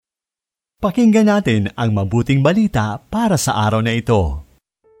Pakinggan natin ang mabuting balita para sa araw na ito.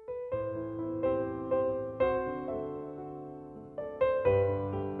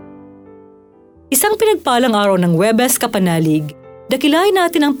 Isang pinagpalang araw ng Huwebes Kapanalig, dakilain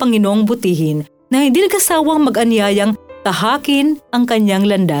natin ang Panginoong butihin na hindi nagkasawang mag-anyayang tahakin ang kanyang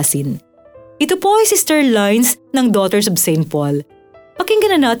landasin. Ito po ay Sister Lines ng Daughters of St. Paul.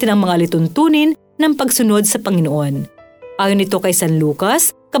 Pakinggan na natin ang mga alituntunin ng pagsunod sa Panginoon. Ayon ito kay San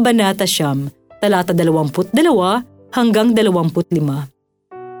Lucas, Kabanata 9, talata 22 hanggang 25.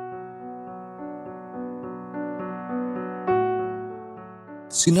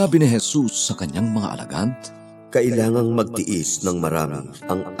 Sinabi ni Jesus sa kanyang mga alagad, kailangang magtiis ng marami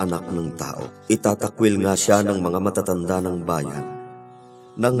ang anak ng tao. Itatakwil nga siya ng mga matatanda ng bayan,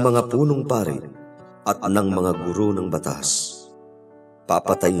 ng mga punong pari at ng mga guro ng batas.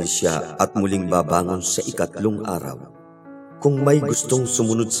 Papatayin siya at muling babangon sa ikatlong araw. Kung may gustong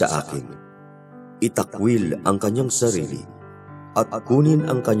sumunod sa akin, itakwil ang kanyang sarili at kunin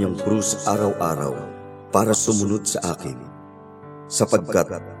ang kanyang krus araw-araw para sumunod sa akin.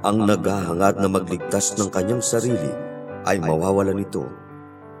 Sapagkat ang naghahangad na magligtas ng kanyang sarili ay mawawala nito,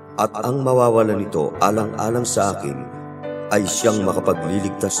 at ang mawawala nito alang-alang sa akin ay siyang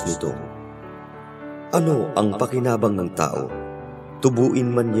makapagliligtas nito. Ano ang pakinabang ng tao? Tubuin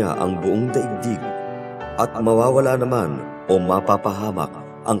man niya ang buong daigdig, at mawawala naman o mapapahamak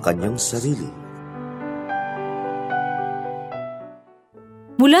ang kanyang sarili.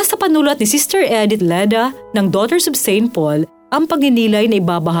 Mula sa panulat ni Sister Edith Leda ng Daughters of St. Paul, ang pagninilay na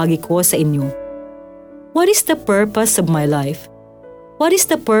ibabahagi ko sa inyo. What is the purpose of my life? What is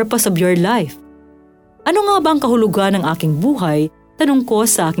the purpose of your life? Ano nga ba ang kahulugan ng aking buhay? Tanong ko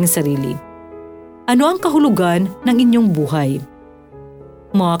sa aking sarili. Ano ang kahulugan ng inyong buhay?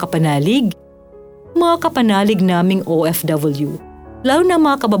 Mga kapanalig naming OFW, lalo na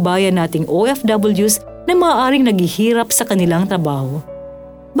mga kababayan nating OFWs na maaaring naghihirap sa kanilang trabaho.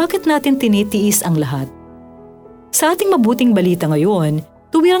 Bakit natin tinitiis ang lahat? Sa ating mabuting balita ngayon,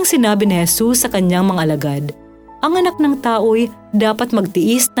 tuwirang sinabi ni Jesus sa kanyang mga alagad, ang anak ng tao'y dapat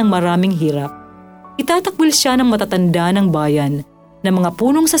magtiis ng maraming hirap. Itatakwil siya ng matatanda ng bayan, ng mga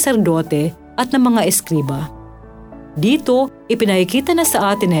punong saserdote at ng mga eskriba. Dito, ipinakikita na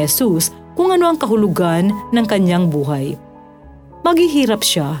sa atin ni Jesus kung ano ang kahulugan ng kanyang buhay. Maghihirap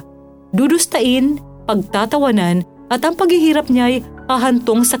siya, dudustain, pagtatawanan, at ang paghihirap niya ay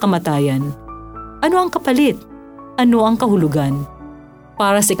hahantong sa kamatayan. Ano ang kapalit? Ano ang kahulugan?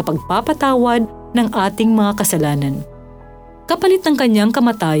 Para sa ikapagpapatawad ng ating mga kasalanan. Kapalit ng kanyang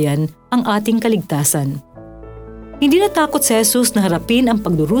kamatayan ang ating kaligtasan. Hindi natakot si Jesus na harapin ang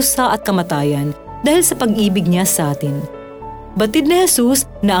pagdurusa at kamatayan dahil sa pag-ibig niya sa atin. Batid ni Jesus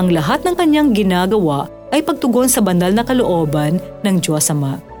na ang lahat ng kanyang ginagawa ay pagtugon sa banal na kalooban ng Diyos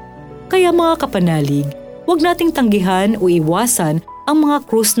Ama. Kaya mga kapanalig, huwag nating tanggihan o iwasan ang mga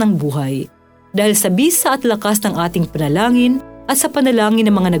krus ng buhay. Dahil sa bisa at lakas ng ating panalangin at sa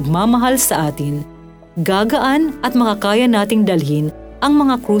panalangin ng mga nagmamahal sa atin, gagaan at makakaya nating dalhin ang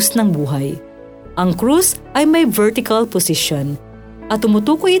mga krus ng buhay. Ang krus ay may vertical position at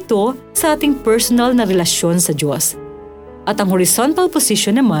tumutukoy ito sa ating personal na relasyon sa Diyos. At ang horizontal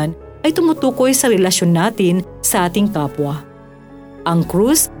position naman ay tumutukoy sa relasyon natin sa ating kapwa. Ang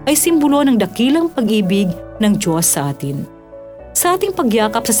krus ay simbolo ng dakilang pag-ibig ng Diyos sa atin. Sa ating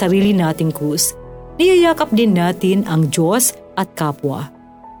pagyakap sa sarili nating krus, niyayakap din natin ang Diyos at kapwa.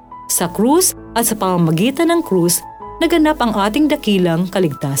 Sa krus at sa pamamagitan ng krus, naganap ang ating dakilang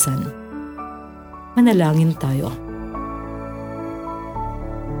kaligtasan. Manalangin tayo.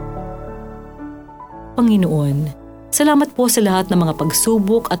 Panginoon, salamat po sa lahat ng mga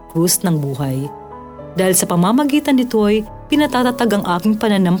pagsubok at krus ng buhay. Dahil sa pamamagitan nito'y pinatatatag ang aking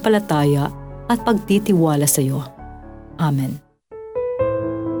pananampalataya at pagtitiwala sa iyo. Amen.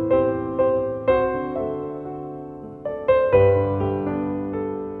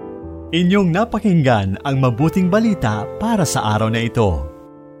 Inyong napakinggan ang mabuting balita para sa araw na ito.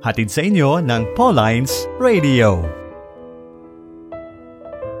 Hatid sa inyo ng Paulines Radio.